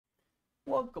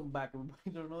Welcome back,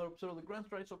 everybody, to another episode of the Grand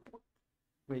Strike Support.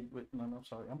 Wait, no,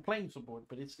 sorry. I'm playing support,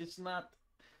 but it's not.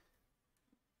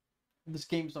 This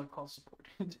game's not called support.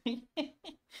 It's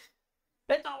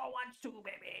Overwatch 2,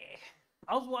 baby.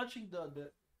 I was watching the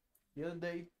other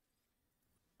day.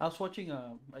 I was watching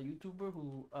a YouTuber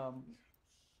who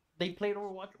they played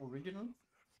Overwatch originally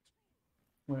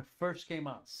when it first came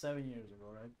out 7 years ago,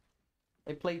 right?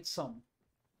 They played some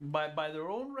by their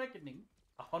own reckoning,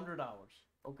 100 hours.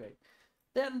 Okay,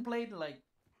 they hadn't played in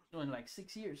like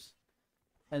 6 years.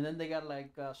 And then they got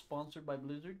sponsored by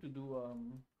Blizzard to do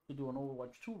an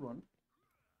Overwatch 2 run.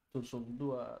 So to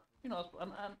do a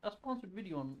a sponsored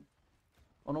video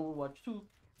on Overwatch 2.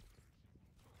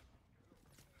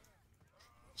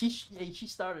 She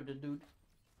started it, dude,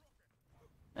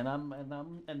 and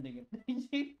I'm ending it.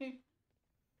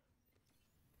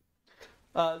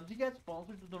 He got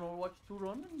sponsored to do an Overwatch 2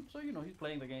 run, and so he's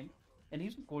playing the game, and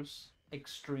he's of course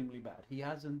extremely bad. He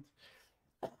hasn't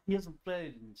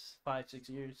played in 5 6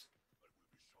 years.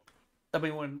 I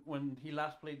mean, when he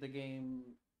last played the game,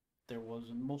 there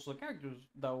wasn't most of the characters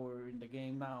that were in the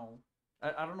game now.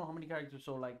 I don't know how many characters.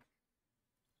 So like,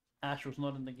 Ash was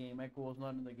not in the game. Echo was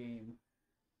not in the game.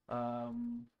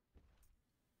 Um,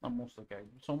 not most of the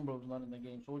characters. Sombra was not in the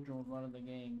game. Sojourn was not in the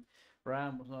game.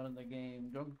 Ram was not in the game.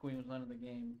 Jungle Queen was not in the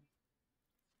game.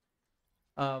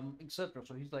 Etc.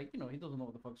 So he's like, he doesn't know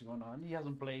what the fuck's going on. He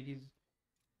hasn't played.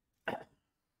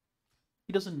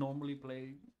 He doesn't normally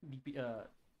play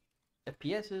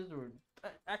FPSs or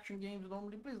action games.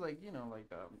 Normally plays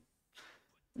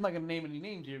I'm not gonna name any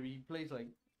names here. But he plays like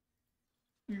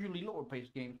usually lower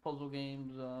paced games, puzzle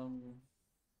games,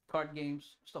 card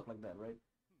games, stuff like that, right?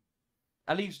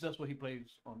 At least that's what he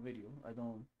plays on video. I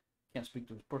don't can't speak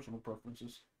to his personal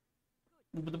preferences.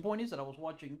 But the point is that I was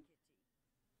watching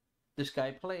this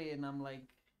guy play, and I'm like,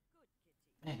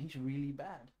 man, he's really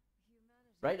bad,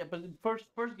 right? But the first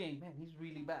game, man, he's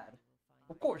really bad.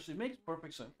 Of course, it makes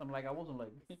perfect sense. I'm like, I wasn't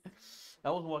like,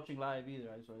 I wasn't watching live either.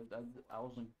 I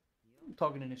wasn't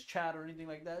talking in his chat or anything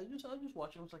like that. I was just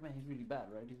watching. I was like, man, he's really bad,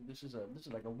 right? This is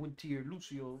like a wood tier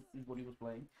Lucio is what he was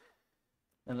playing,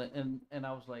 and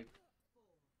I was like,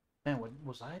 man, what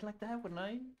was I like that when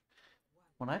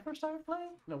I first started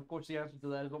playing? And of course, the answer to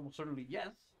that is almost certainly yes.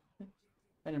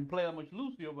 I didn't play that much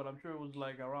Lucio, but I'm sure it was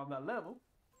like around that level.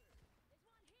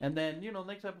 And then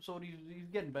next episode he's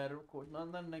getting better, of course.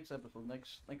 Not next episode,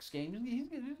 next game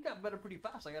he's got better pretty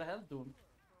fast. I gotta hand it to him.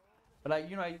 But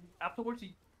afterwards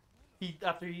he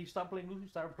after he stopped playing Lucio, he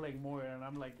started playing more, and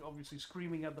I'm like obviously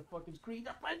screaming at the fucking screen,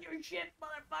 "Find your shit,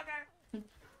 motherfucker!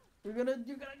 You're gonna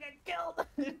get killed!"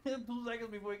 2 seconds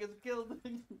before he gets killed.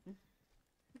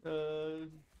 uh,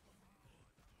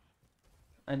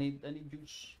 I need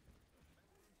juice.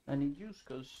 I need juice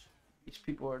because these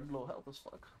people are low health as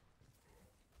fuck.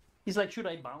 He's like, should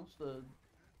I bounce the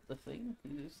thing?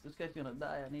 This guy's gonna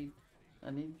die.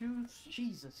 I need juice.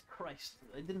 Jesus Christ!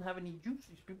 I didn't have any juice.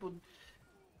 These people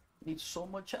need so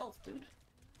much health, dude.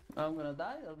 I'm gonna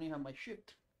die. I don't even have my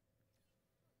shit.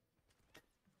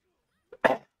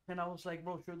 And I was like,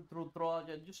 bro, should throw out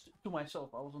just to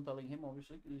myself. I wasn't telling him,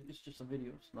 obviously. It's just a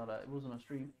video. It's not a. It wasn't a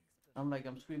stream. I'm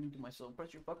screaming to myself,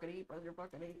 press your fucking E, press your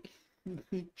fucking E.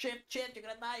 Shit, you're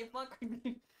gonna die, you fuck.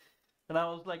 And I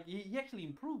was like, he actually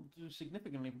improved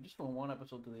significantly just from one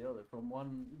episode to the other, from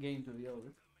one game to the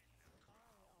other.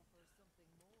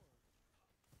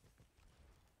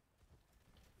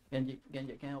 Genji, I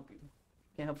can't help you.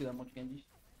 Can't help you that much, Genji.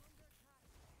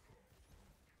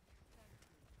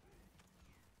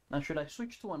 Now, should I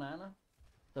switch to an Ana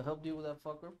to help deal with that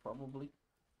fucker? Probably.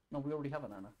 No, we already have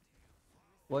an Ana.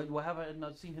 Why have I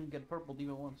not seen him get purpled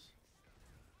even once?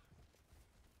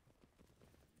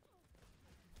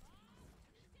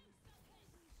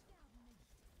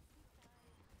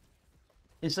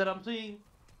 Instead, I'm seeing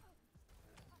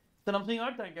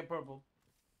our tank get purple.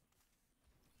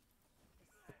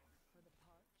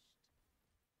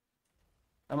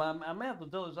 I may have to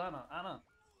tell this Ana,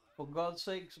 for God's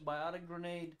sakes, biotic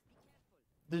grenade,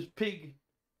 this pig.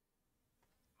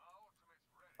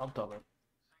 I'll tell her.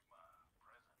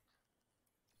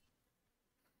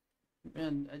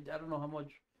 And I don't know how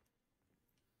much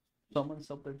someone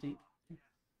helped their team.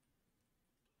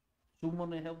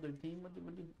 Someone helped their team? What the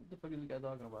fuck is this guy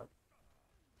talking about?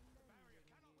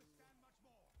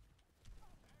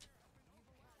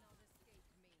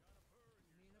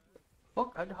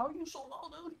 Fuck, how are you so low,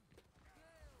 dude?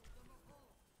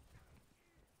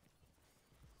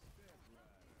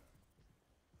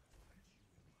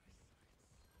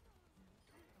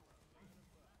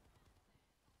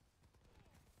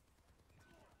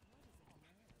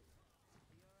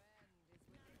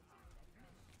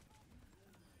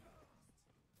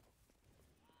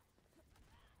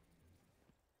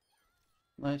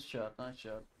 Nice shot, nice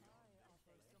shot.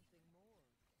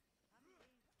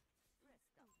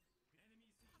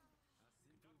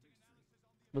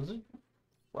 Was it?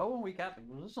 Why weren't we capping?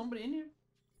 Was there somebody in here?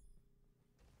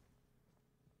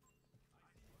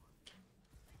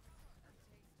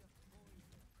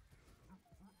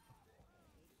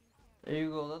 There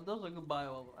you go. That was a good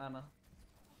bio, Anna.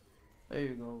 There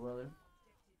you go, brother.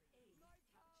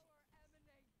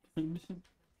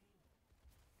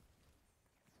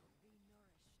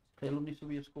 Payload needs to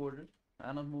be escorted.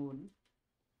 Anna's moving.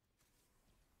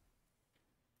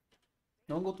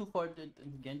 Don't go too far.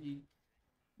 Genji.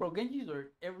 Bro, Genjis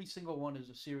are, every single one is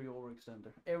a serial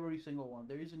overextender. Every single one.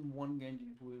 There isn't one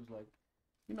Genji who is like,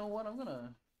 you know what,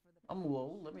 I'm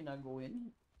low, let me not go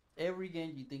in. Every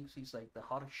Genji thinks he's like the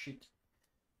hottest shit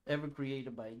ever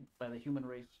created by the human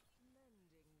race.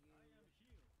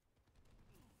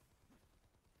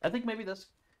 I think maybe that's,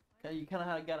 you kind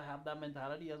of gotta have that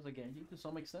mentality as a Genji to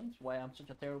some extent. Why I'm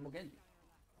such a terrible Genji.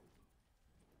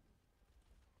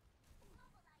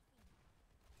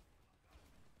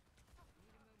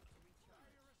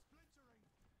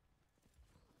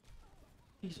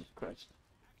 Jesus Christ.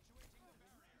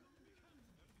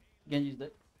 Genji's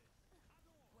dead.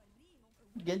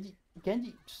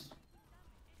 Genji.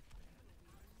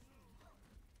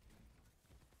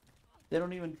 They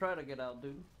don't even try to get out,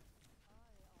 dude.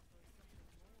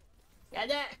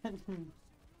 Get it!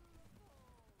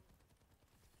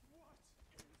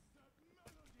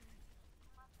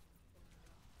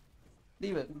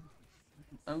 Leave it.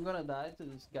 I'm gonna die to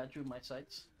this got you in my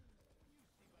sights.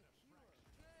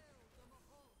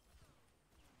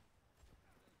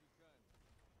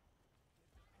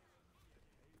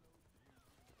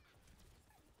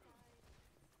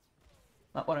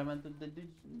 Not what I meant to do.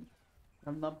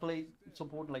 I've not played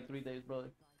support like 3 days, brother.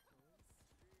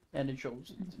 And it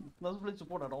shows. Not played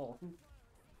support at all.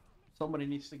 Somebody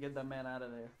needs to get that man out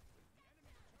of there.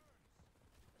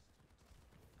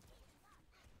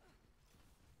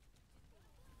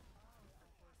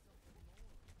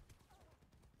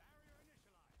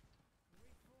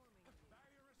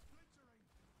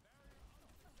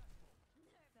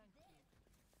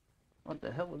 What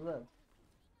the hell was that?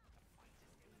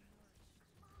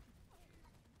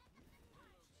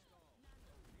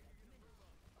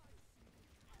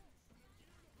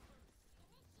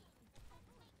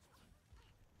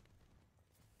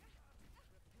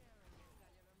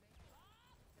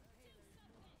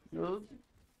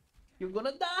 You're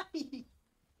gonna die!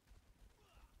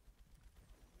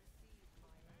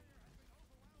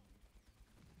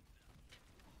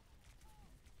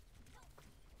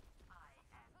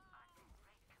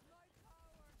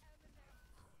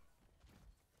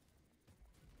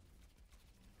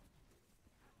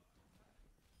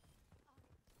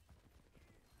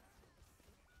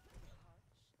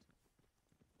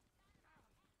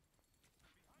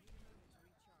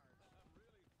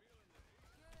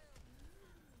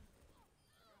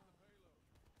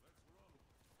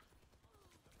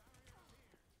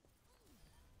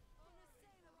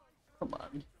 Come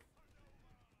on.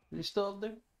 Is he still up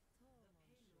there?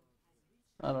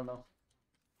 I don't know.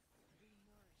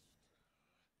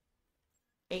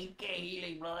 8K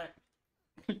healing, brother.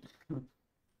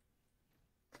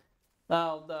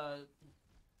 Now,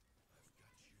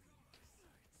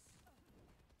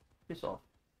 piss off.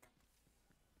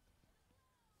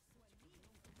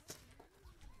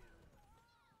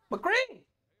 McCree!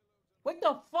 Wake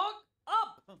the fuck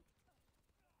up!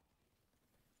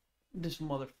 This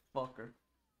motherfucker.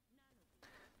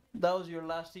 That was your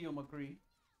last heal, McCree.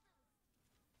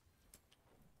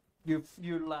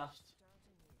 Your last.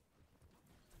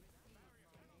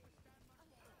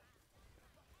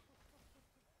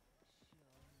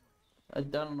 I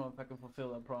don't know if I can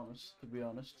fulfill that promise, to be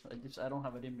honest. I don't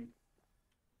have it in me.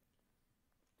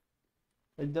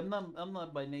 I'm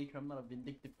not by nature, I'm not a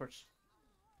vindictive person.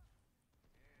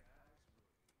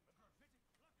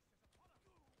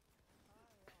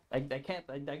 I can't.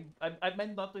 I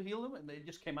meant not to heal him, and it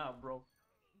just came out, bro.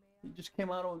 It just came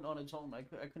out on its own. I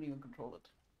couldn't even control it.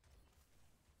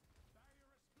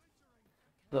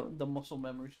 The muscle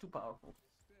memory is too powerful.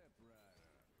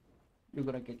 You're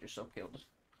gonna get yourself killed.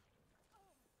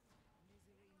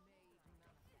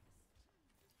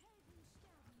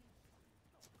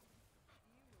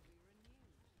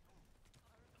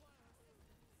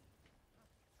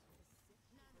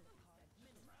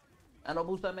 Nano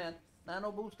boost that man.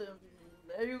 Nano boost him.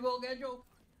 There you go, Genjo.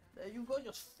 There you go.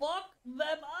 Just fuck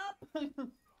them up.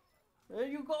 There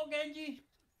you go, Genji.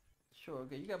 Sure.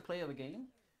 Okay, you got play of the game.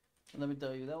 And let me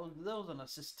tell you, that was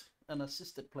an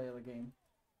assisted play of the game.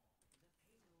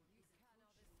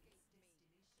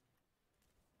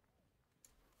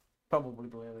 Probably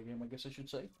play the game, I guess I should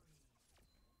say.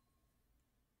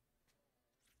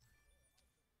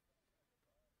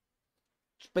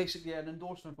 It's basically an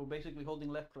endorsement for basically holding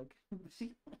left click.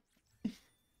 See?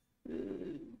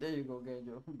 There you go,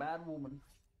 Gajo. Bad woman.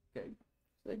 Okay.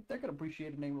 I can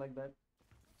appreciate a name like that.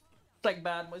 It's like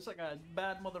bad. It's like a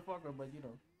bad motherfucker, but you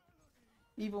know,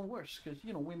 even worse because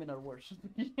you know women are worse.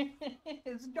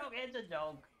 It's a joke. It's a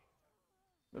joke.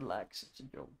 Relax. It's a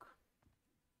joke.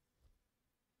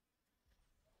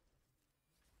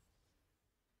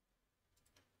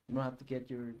 You don't have to get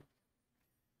your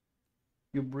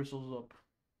bristles up.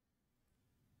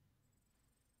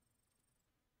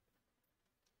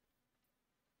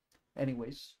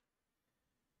 Anyways,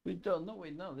 we don't. No,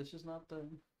 wait, no. This is not the.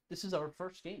 This is our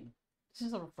first game. This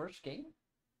is our first game.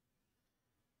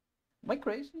 Am I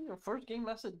crazy? Our first game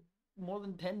lasted more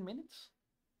than 10 minutes?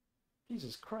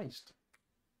 Jesus Christ.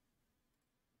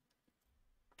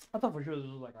 I thought for sure this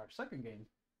was like our second game.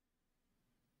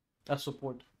 As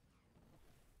support.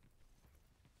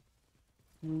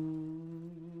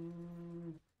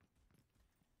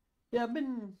 Yeah, I've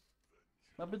been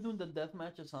doing the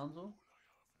deathmatch as Hanzo.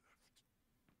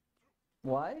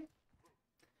 Why?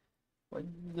 Why?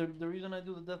 The reason I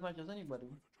do the deathmatch as anybody.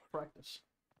 Practice.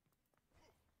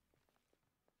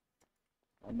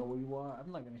 I know where you are.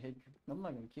 I'm not gonna hit you. I'm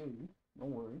not gonna kill you.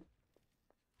 Don't worry.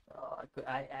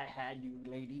 I had you,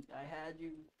 lady. I had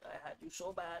you. I had you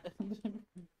so bad.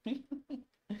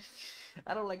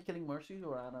 I don't like killing Mercies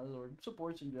or Annas or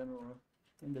supports in general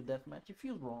in the deathmatch. It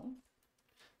feels wrong.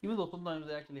 Even though sometimes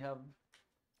they actually have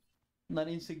not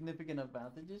insignificant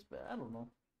advantages, but I don't know.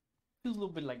 Feels a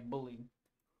little bit like bullying.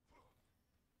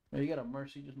 You got a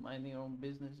Mercy just minding her own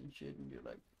business and shit, and you're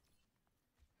like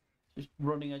just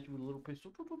running at you with a little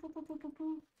pistol.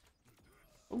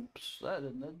 Oops,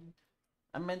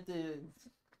 I meant to.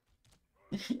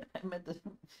 I meant to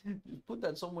just put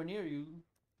that somewhere near you,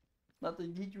 not to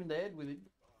hit you in the head with it.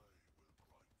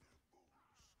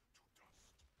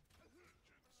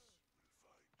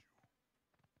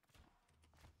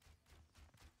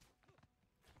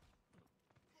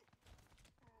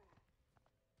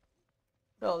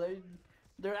 No,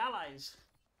 they're allies.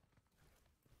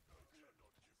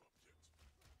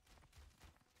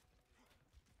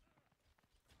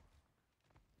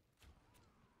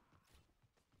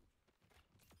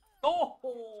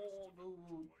 Oh,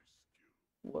 dude.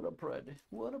 What a pred.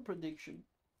 What a prediction.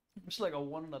 It's like a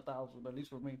 1 in 1,000, at least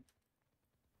for me.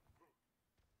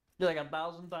 Like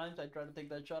 1,000 times I tried to take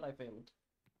that shot, I failed.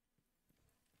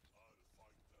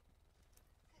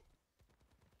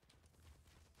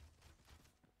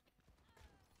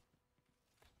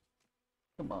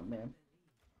 Come on, man.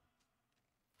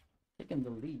 Taking the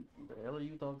lead. What the hell are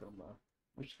you talking about?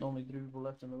 There's only 3 people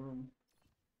left in the room.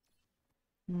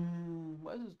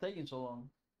 Why is this taking so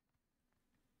long?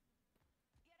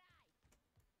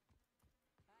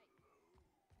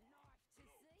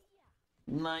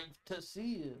 Nice to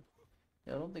see you.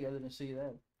 Yeah, I don't think I didn't see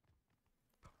that.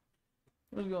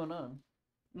 What's going on?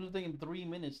 It was taking 3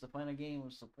 minutes to find a game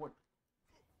with support.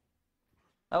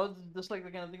 That was just like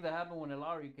the kind of thing that happened when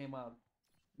Ilari came out.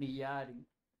 Miyari.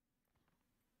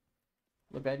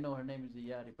 Look, I know her name is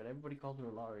Iyari, but everybody calls her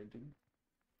Ilari, dude.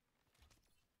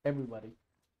 Everybody.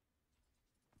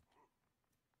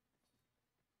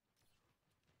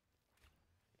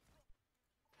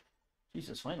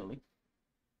 Jesus, finally.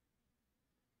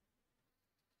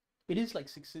 It is like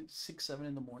 7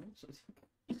 in the morning, so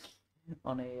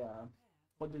on a,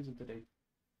 what is it today?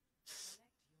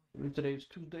 Today is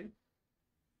Tuesday.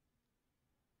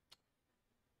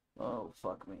 Oh,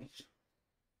 fuck me.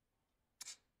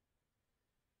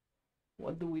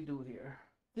 What do we do here?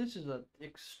 This is an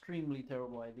extremely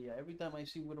terrible idea. Every time I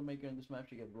see Widowmaker in this map,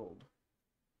 she gets rolled.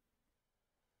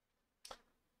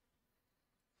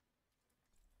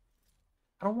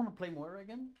 I don't want to play Moira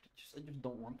again. I just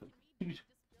don't want to.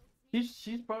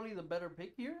 She's probably the better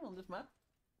pick here on this map.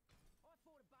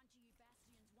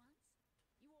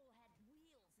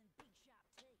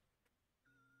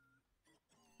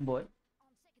 Boy.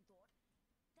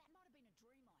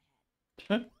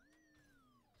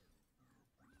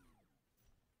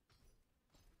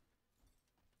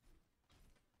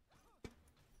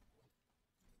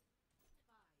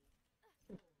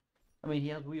 I mean, he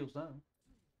has wheels now.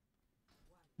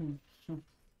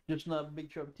 Just not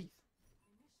big sharp teeth.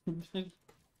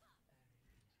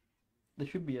 There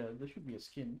should be a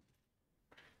skin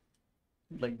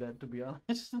like that, to be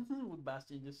honest, with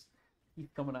Bastion just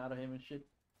teeth coming out of him and shit.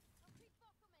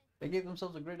 They gave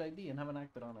themselves a great idea and haven't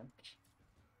acted on it.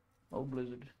 Oh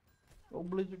Blizzard, oh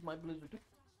Blizzard, my Blizzard.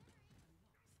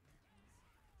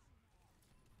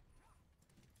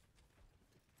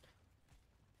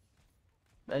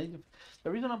 I need to.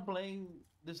 The reason I'm playing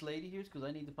this lady here is because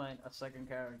I need to find a second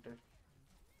character.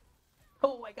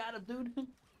 Oh, I got him, dude.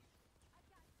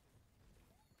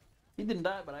 He didn't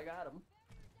die, but I got him.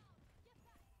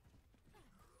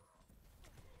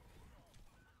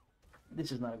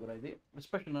 This is not a good idea,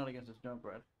 especially not against this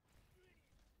Junkrat.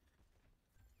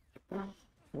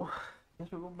 Well,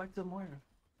 guess we're going back to Moira.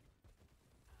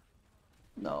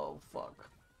 No, fuck.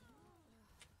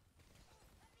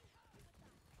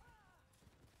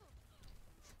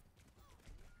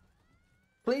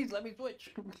 Please let me switch.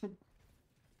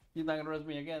 He's not gonna arrest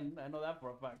me again. I know that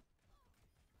for a fact.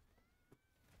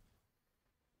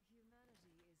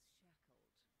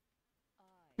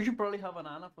 We should probably have an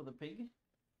Ana for the pig.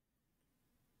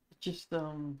 Just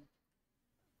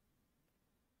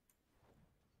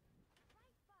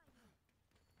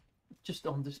just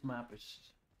on this map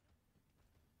is.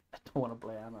 I don't want to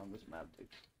play Ana on this map, dude.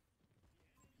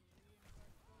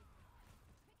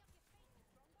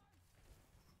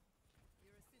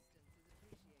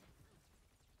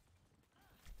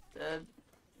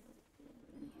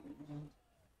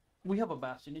 We have a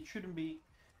Bastion. It shouldn't be.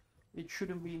 It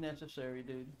shouldn't be necessary,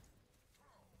 dude.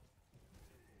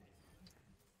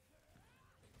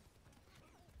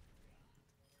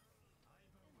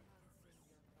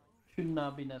 Should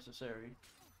not be necessary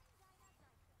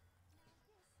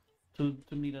to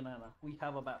need an Ana. We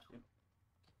have a Bastion.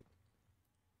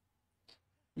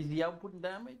 Is the outputting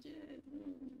damage?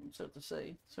 It's hard to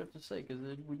say. It's hard to say because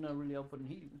we're not really outputting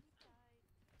healing.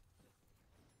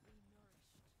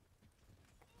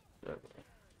 Okay.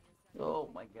 Oh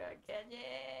my god,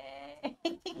 Kenji!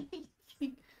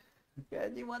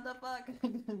 Kenji, what the fuck?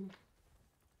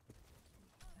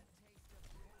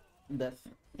 Death.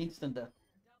 Instant death.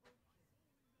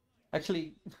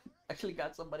 Actually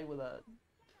got somebody with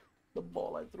the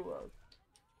ball I threw out.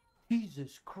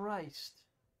 Jesus Christ.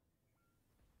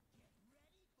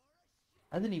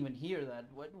 I didn't even hear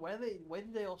that. Why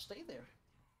did they all stay there?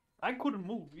 I couldn't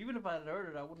move. Even if I had heard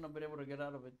it, I wouldn't have been able to get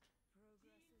out of it.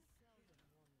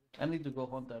 I need to go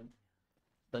hunt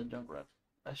that Junkrat.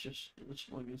 That's just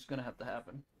it's gonna have to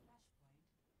happen.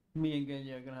 Me and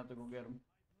Genya are gonna have to go get him.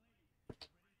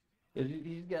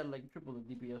 He's got like triple the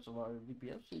DPS of our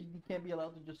DPS, so he can't be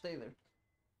allowed to just stay there.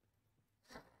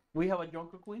 We have a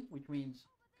Junker Queen, which means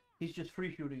he's just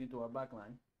free shooting into our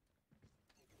backline.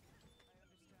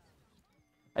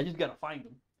 I just gotta find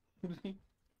him.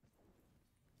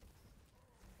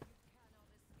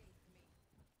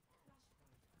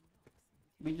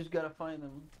 We just gotta find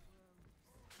him.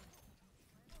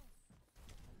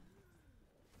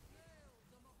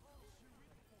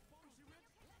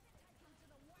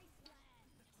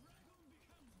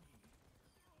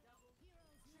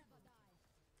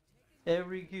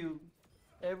 Every Q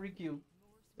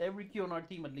on our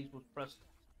team at least was pressed.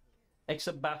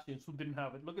 Except Bastions, who didn't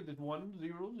have it. Look at this. 1,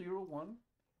 0, 0, 1.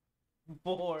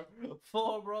 4.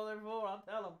 4, brother, 4. I'll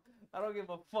tell him. I don't give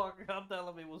a fuck. I'll tell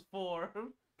him it was 4.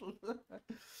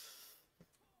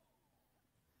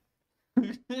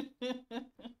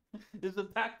 It's a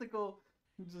tactical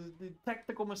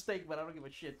mistake, but I don't give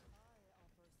a shit.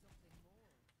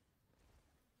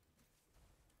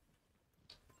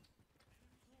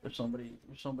 There's somebody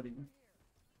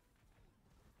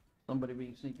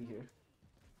being sneaky here.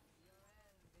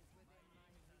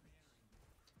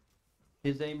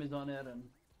 His aim is on Eren.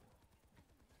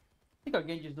 I think our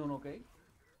Genji's doing okay.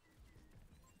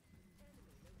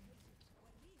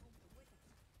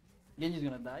 Genji's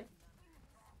gonna die.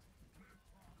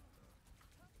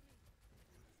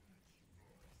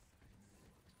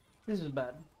 This is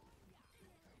bad.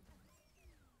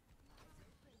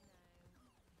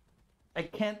 I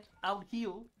can't out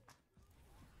heal.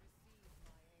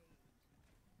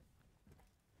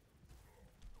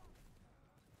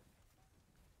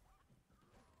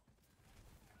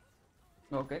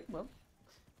 Okay, well,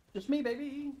 just me,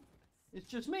 baby. It's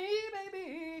just me,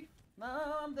 baby.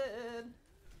 Now I'm dead.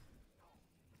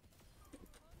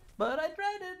 But I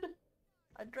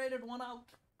traded one out.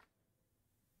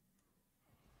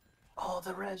 Oh,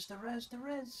 the res.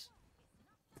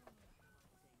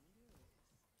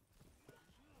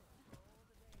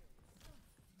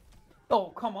 Oh,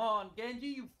 come on, Genji,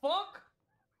 you fuck!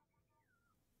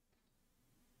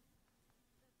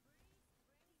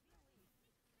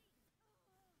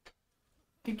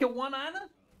 Can you kill one Ana?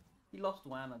 He lost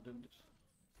to Ana, dude.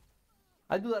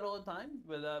 I do that all the time,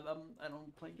 but I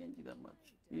don't play Genji that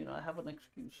much. You know, I have an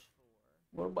excuse.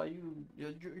 What about you?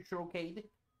 You're okay?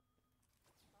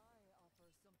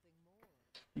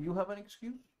 You have an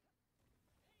excuse?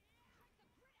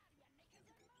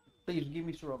 Please give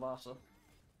me Suravasa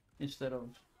instead of.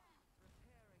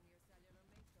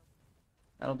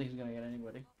 I don't think he's gonna get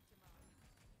anybody.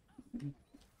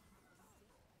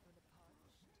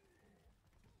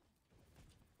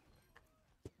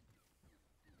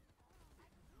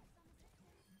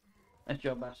 Nice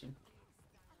job, Bastion.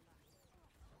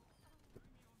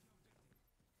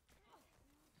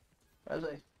 As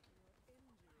I.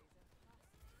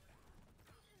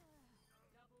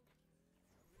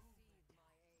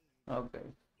 Okay,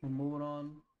 we're moving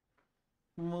on.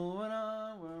 Moving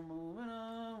on, we're moving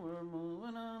on, we're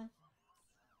moving on.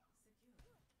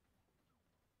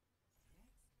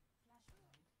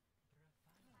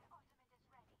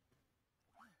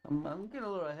 I'm getting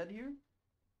a little ahead here.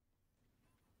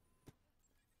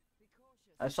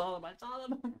 I saw them, I saw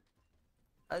them!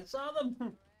 I saw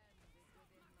them!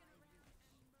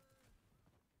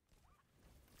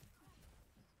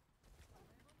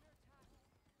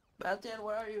 Bastion,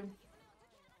 where are you?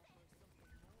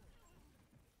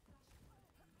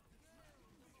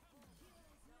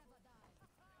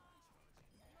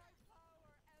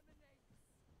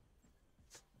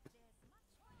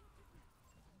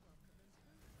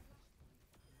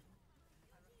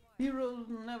 Heroes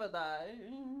never die.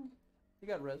 You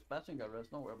got rest. Bastion got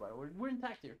rest. Don't worry about it. We're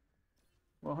intact here.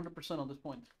 We're 100% on this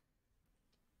point.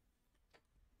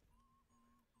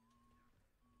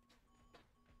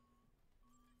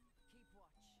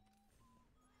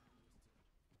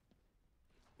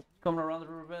 Coming around the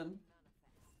river bend.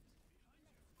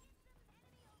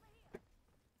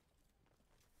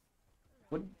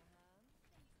 What?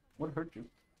 What hurt you?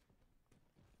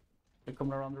 They're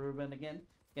coming around the river bend again.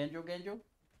 Genjo, Genjo.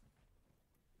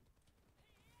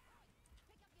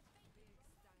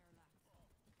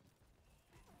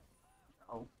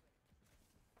 Oh.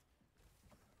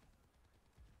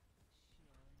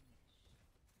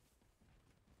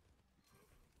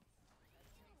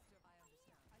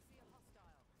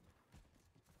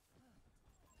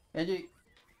 Genji.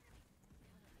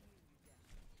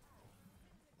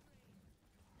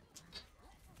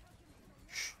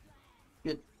 Shh.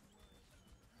 Get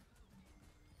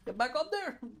back up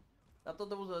there. I thought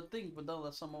there was a thing, but no,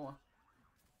 that's Samoa.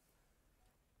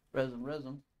 Resin,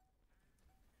 resin.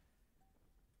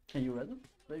 Can you resin?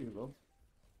 There you go.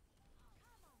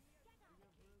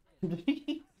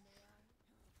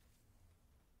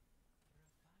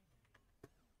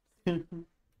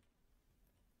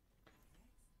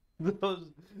 that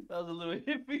was a little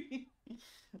iffy.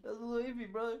 That was a little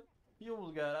iffy, brother. He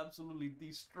almost got absolutely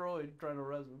destroyed trying to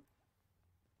resin.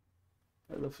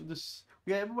 This,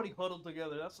 yeah, everybody huddled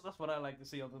together. That's what I like to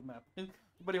see on this map.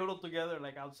 Everybody huddled together,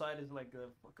 like outside is like the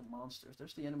fucking monsters.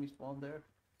 There's the enemy spawn there.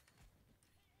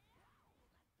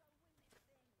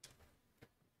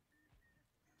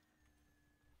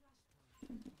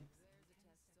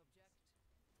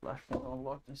 Flashpoint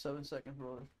unlocked in 7 seconds,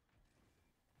 brother.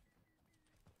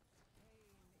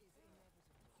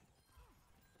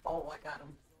 Oh, I got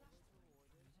him.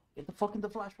 Get the fuck in the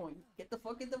flashpoint. Get the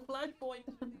fuck in the flashpoint.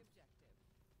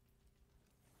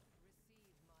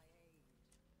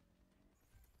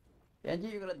 Angie,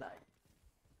 you're gonna die.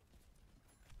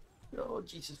 Oh,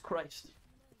 Jesus Christ.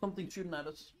 Something shooting at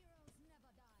us.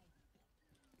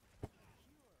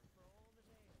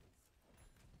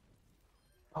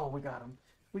 Oh, we got him.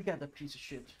 We got that piece of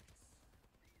shit.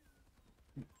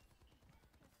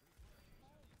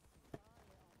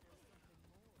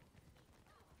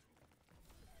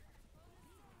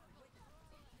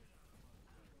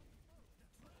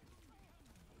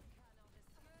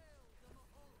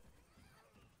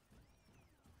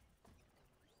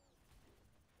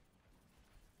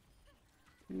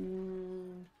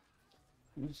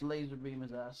 Just laser beam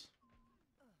his ass.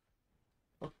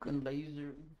 Fucking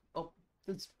laser. Oh,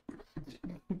 that's.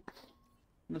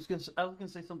 I was gonna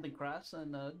say something crass,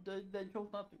 and that chose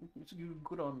not to. It's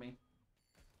good on me.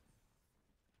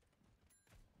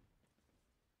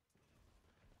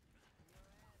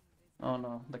 Oh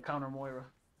no, the counter Moira.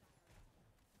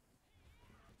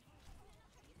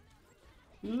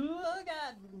 Oh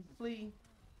God, flee.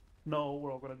 No,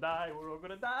 we're all gonna die. We're all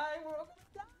gonna die. We're all gonna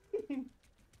die.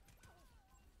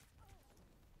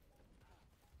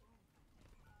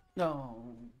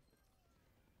 No.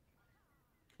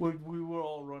 We were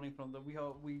all running from the we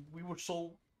were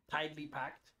so tightly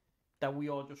packed that we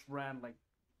all just ran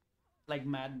like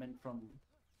madmen from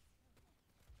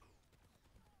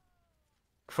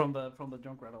the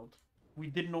Junkrat ult. We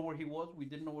didn't know where he was. We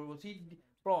didn't know where was he.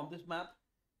 Bro, on this map,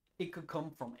 it could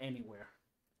come from anywhere.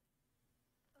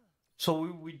 So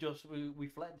we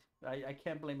fled. I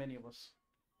can't blame any of us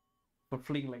for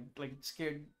fleeing like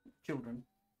scared children.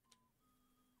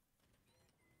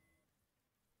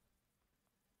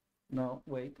 No,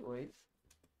 wait. Wait,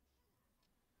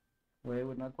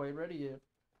 we're not quite ready yet.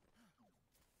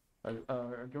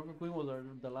 Our Joker Queen was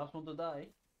the last one to die.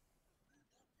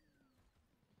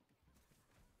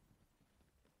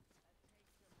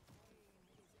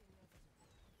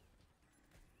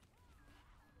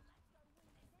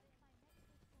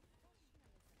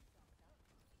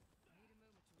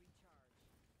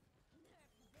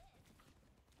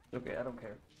 Okay, I don't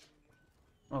care.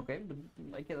 Okay, but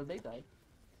I care that they died.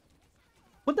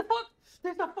 What the fuck?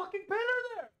 There's a fucking pillar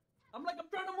there! I'm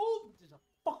trying to move! There's a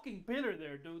fucking pillar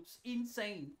there, dude. It's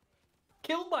insane.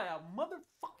 Killed by a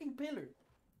motherfucking pillar.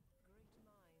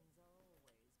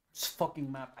 This fucking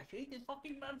map. I hate this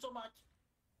fucking map so much.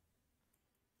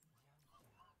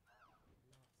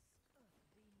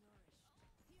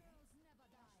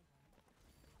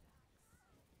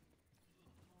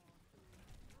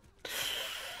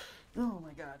 Oh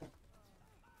my god.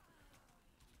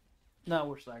 Now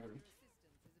we're staggering.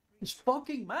 This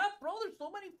fucking map, bro. There's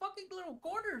so many fucking little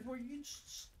corners where you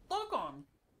stuck on.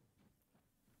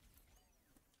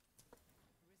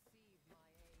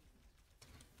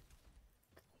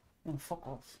 Oh, fuck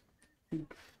off.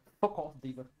 Fuck off,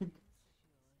 Diva.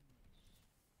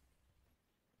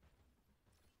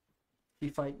 She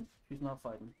fighting? She's not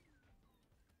fighting.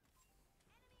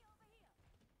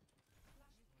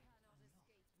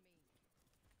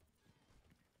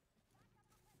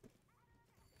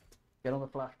 Get on the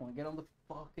flashpoint. Get on the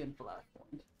fucking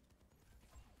flashpoint.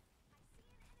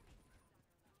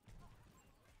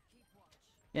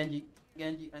 Genji,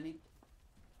 Genji, I need.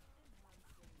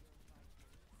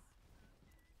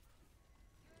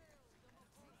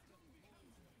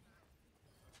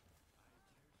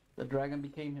 The dragon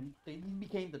became him. He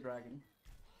became the dragon.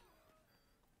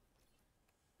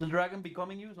 The dragon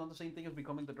becoming you is not the same thing as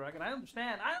becoming the dragon. I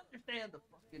understand. I understand the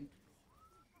fucking.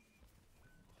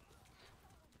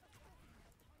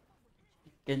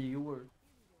 Genji, you were.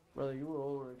 Brother, you were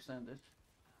overextended.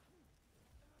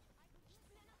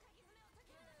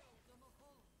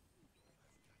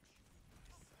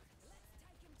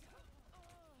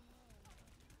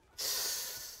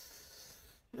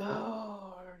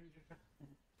 Oh.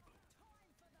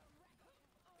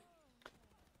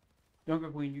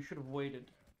 Younger Queen, you should have waited.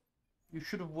 You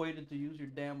should have waited to use your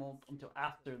damn ult until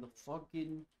after the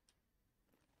fucking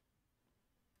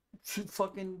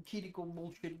Kiriko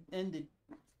bullshit ended.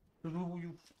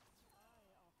 You.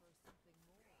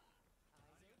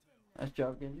 Nice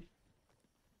job, Genji.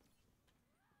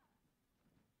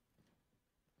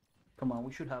 Come on,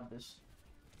 we should have this.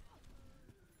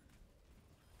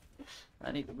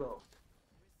 I need to go.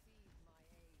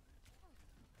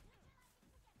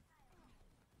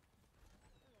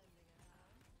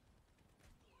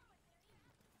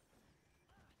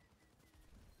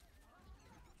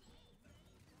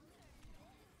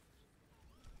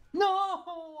 No!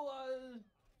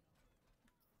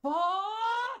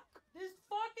 Fuck! This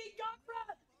fucking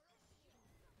Junkrat!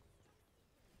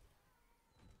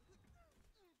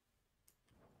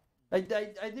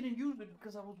 I didn't use it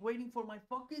because I was waiting for my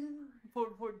fucking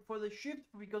for the shift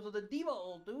because of the diva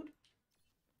ult, dude.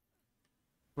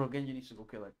 Bro, Genji needs to go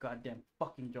kill that goddamn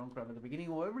fucking Junkrat at the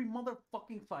beginning of every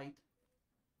motherfucking fight.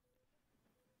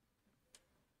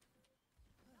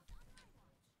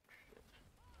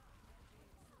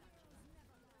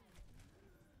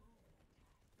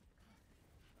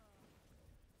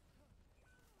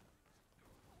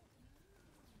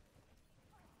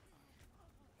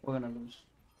 We're gonna lose.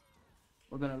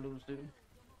 We're gonna lose, dude.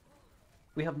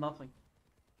 We have nothing.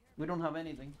 We don't have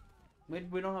anything. We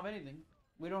don't have anything.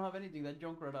 We don't have anything. That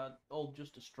Junkrat all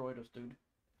just destroyed us, dude.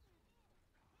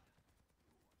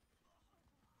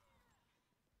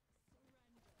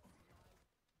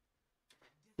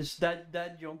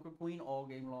 That Junker Queen all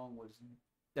game long was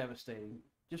devastating.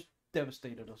 Just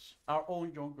devastated us. Our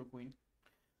own Junker Queen.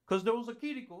 Because there was a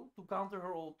Kiriko to counter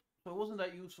her ult, so it wasn't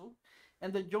that useful.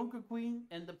 And the Junker Queen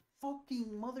and the fucking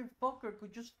motherfucker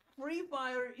could just free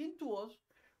fire into us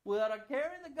without a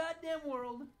care in the goddamn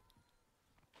world.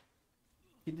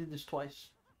 He did this twice.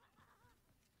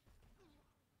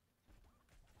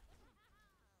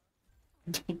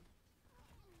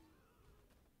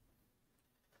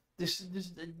 This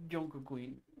is the Junker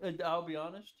Queen. And I'll be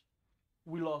honest,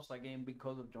 we lost that game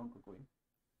because of Junker Queen.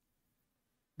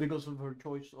 Because of her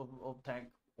choice of tank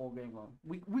all game long.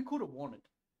 We could have won it.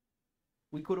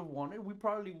 We could have won it. We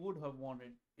probably would have won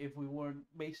it if we weren't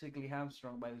basically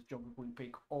hamstrung by this Junker Queen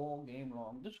pick all game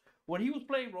long. Just when he was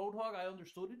playing Roadhog, I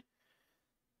understood it.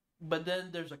 But then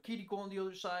there's a Kiriko on the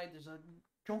other side.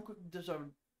 There's a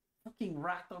fucking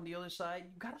rat on the other side.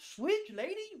 You gotta switch,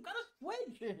 lady. You gotta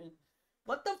switch.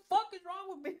 What the fuck is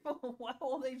wrong with people? Why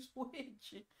won't they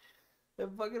switch? They're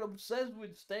fucking obsessed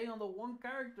with staying on the one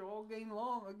character all game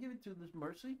long. I'll give it to this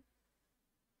Mercy.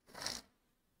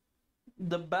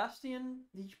 The Bastion,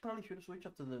 you probably should have switched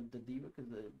up to the Diva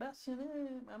because the Bastion,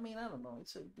 I mean, I don't know.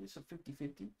 It's a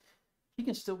 50-50. He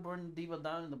can still burn the Diva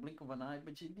down in the blink of an eye,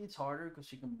 but it's harder because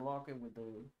she can block it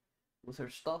with her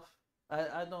stuff.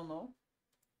 I don't know.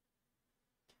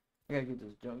 I gotta get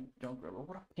this junk rebel.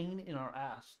 What a pain in our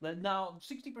ass. That now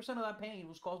 60% of that pain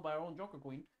was caused by our own Joker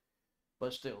Queen,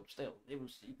 but still, he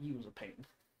was a pain.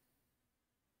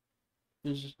 It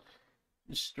was just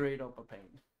straight up a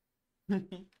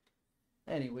pain.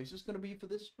 Anyways, it's gonna be for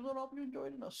this episode. I hope you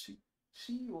enjoyed, and I'll see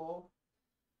you all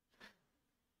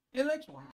in the next one.